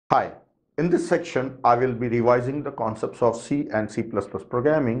Hi, in this section, I will be revising the concepts of C and C++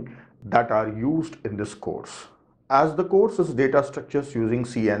 programming that are used in this course. As the course is data structures using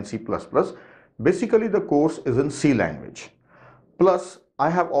C and C++, basically the course is in C language. Plus, I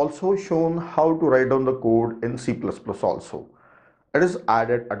have also shown how to write down the code in C++ also. It is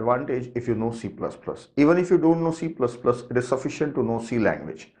added advantage if you know C++. Even if you don't know C++, it is sufficient to know C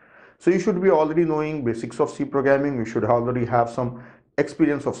language. So you should be already knowing basics of C programming. You should already have some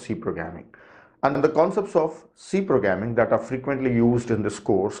experience of C programming. And the concepts of C programming that are frequently used in this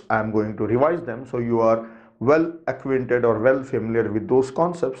course, I am going to revise them so you are well acquainted or well familiar with those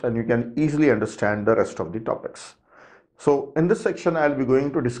concepts and you can easily understand the rest of the topics. So in this section, I'll be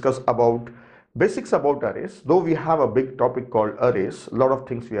going to discuss about basics about arrays. Though we have a big topic called arrays, a lot of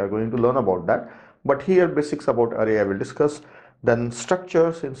things we are going to learn about that. But here basics about array I will discuss. Then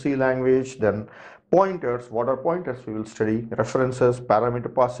structures in C language, then pointers, what are pointers we will study, references,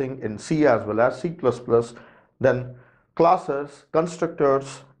 parameter passing in C as well as C++, then classes,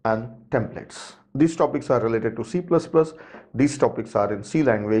 constructors and templates. These topics are related to C++, these topics are in C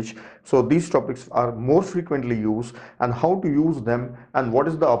language, so these topics are more frequently used, and how to use them and what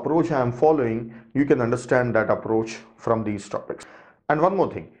is the approach I am following, you can understand that approach from these topics. And one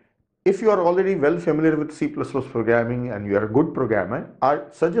more thing, if you are already well familiar with C++ programming and you are a good programmer, I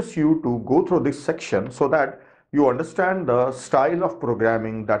suggest you to go through this section so that you understand the style of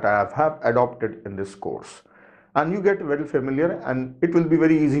programming that I have adopted in this course. And you get very familiar and it will be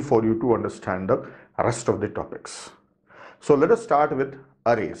very easy for you to understand the rest of the topics. So let us start with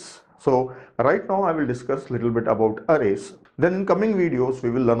arrays. So right now I will discuss a little bit about arrays. Then in coming videos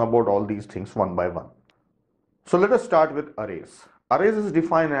we will learn about all these things one by one. So let us start with arrays. Arrays is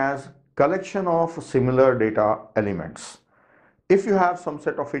defined as collection of similar data elements. If you have some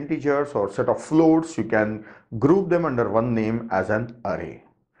set of integers or set of floats, you can group them under one name as an array.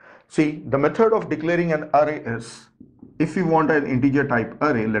 See, the method of declaring an array is, if you want an integer type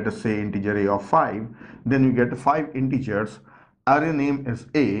array, let us say integer a of 5, then you get 5 integers, array name is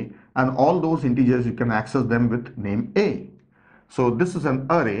a, and all those integers you can access them with name a. So this is an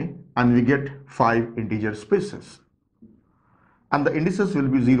array and we get 5 integer spaces. And the indices will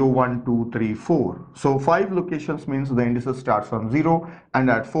be 0, 1, 2, 3, 4. So 5 locations means the indices starts from 0 and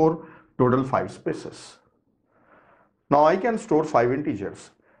at 4, total 5 spaces. Now I can store 5 integers.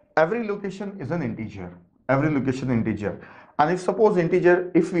 Every location is an integer. Every location integer. And if suppose integer,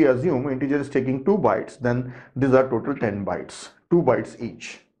 if we assume integer is taking 2 bytes, then these are total 10 bytes, 2 bytes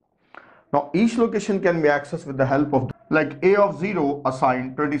each. Now each location can be accessed with the help of, like a of 0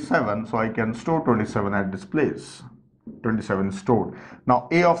 assigned 27, so I can store 27 at this place. 27 is stored. Now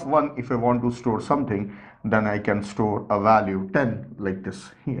a of 1, if I want to store something, then I can store a value 10 like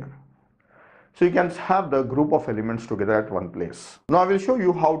this here. So you can have the group of elements together at one place. Now I will show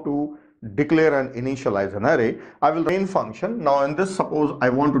you how to declare and initialize an array. I will main function. Now in this, suppose I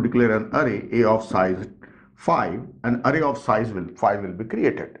want to declare an array a of size 5, an array of size 5 will be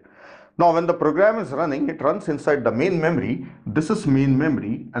created. Now when the program is running, it runs inside the main memory. This is main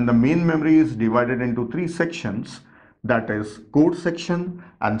memory, and the main memory is divided into 3 sections, that is code section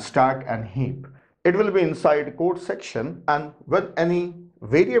and stack and heap. It will be inside code section, and when any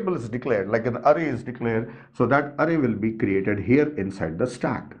variable is declared, like an array is declared, so that array will be created here inside the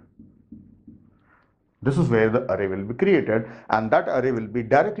stack. This is where the array will be created, and that array will be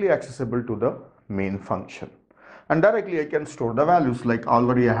directly accessible to the main function. And directly I can store the values, like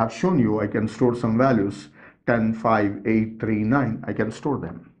already I have shown you. I can store some values 10, 5, 8, 3, 9. I can store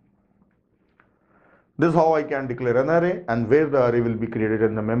them. This is how I can declare an array, and where the array will be created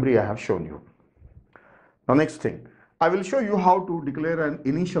in the memory I have shown you. Now next thing, I will show you how to declare and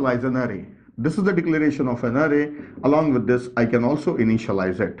initialize an array. This is the declaration of an array. Along with this, I can also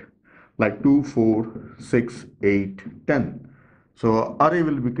initialize it, like 2, 4, 6, 8, 10. So array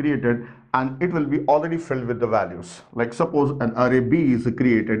will be created and it will be already filled with the values. Like suppose an array B is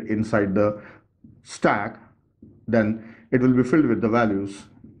created inside the stack, then it will be filled with the values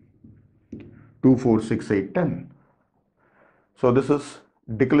 2, 4, 6, 8, 10. So this is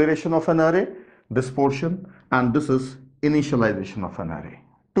declaration of an array, this portion, and this is initialization of an array.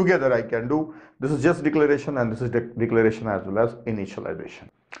 Together I can do, this is just declaration and this is declaration as well as initialization.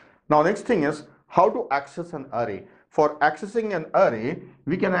 Now next thing is how to access an array. For accessing an array,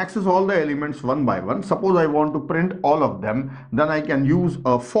 we can access all the elements one by one. Suppose I want to print all of them, then I can use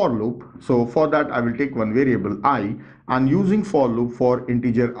a for loop. So for that I will take one variable I, and using for loop for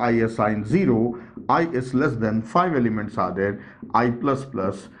integer I assigned 0, I is less than 5 elements are there, I plus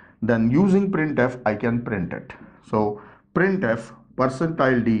plus, then using printf I can print it. So printf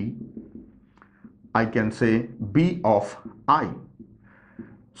 %d, I can say b of I.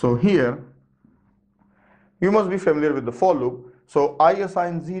 So here you must be familiar with the for loop. So I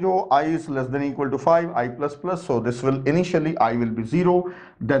assign 0, I is less than equal to 5, I plus plus. So this will initially I will be 0,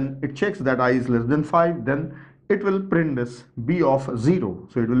 then it checks that I is less than 5, then it will print this b of 0.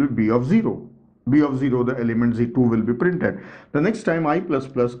 So it will be b of 0. B of 0, the element z2 will be printed. The next time I plus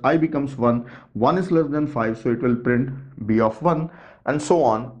plus, I becomes 1, 1 is less than 5, so it will print b of 1, and so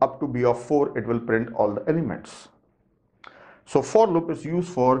on up to b of 4, it will print all the elements. So for loop is used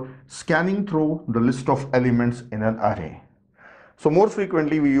for scanning through the list of elements in an array. So more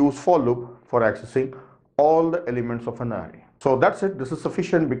frequently we use for loop for accessing all the elements of an array. So that's it. This is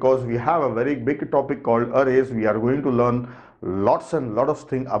sufficient because we have a very big topic called arrays. We are going to learn lots and lot of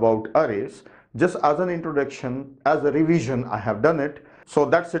things about arrays. Just as an introduction, as a revision, I have done it. So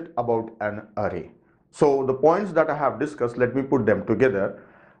that's it about an array. So the points that I have discussed, let me put them together.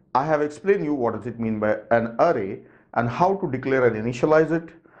 I have explained you what does it mean by an array and how to declare and initialize it.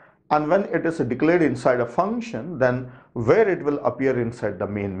 And when it is declared inside a function, then where it will appear inside the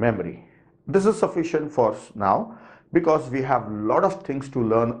main memory. This is sufficient for now because we have a lot of things to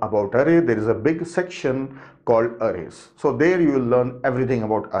learn about array. There is a big section called arrays. So there you will learn everything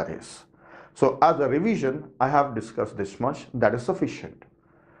about arrays. So as a revision, I have discussed this much. That is sufficient.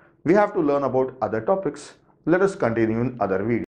 We have to learn about other topics. Let us continue in other videos.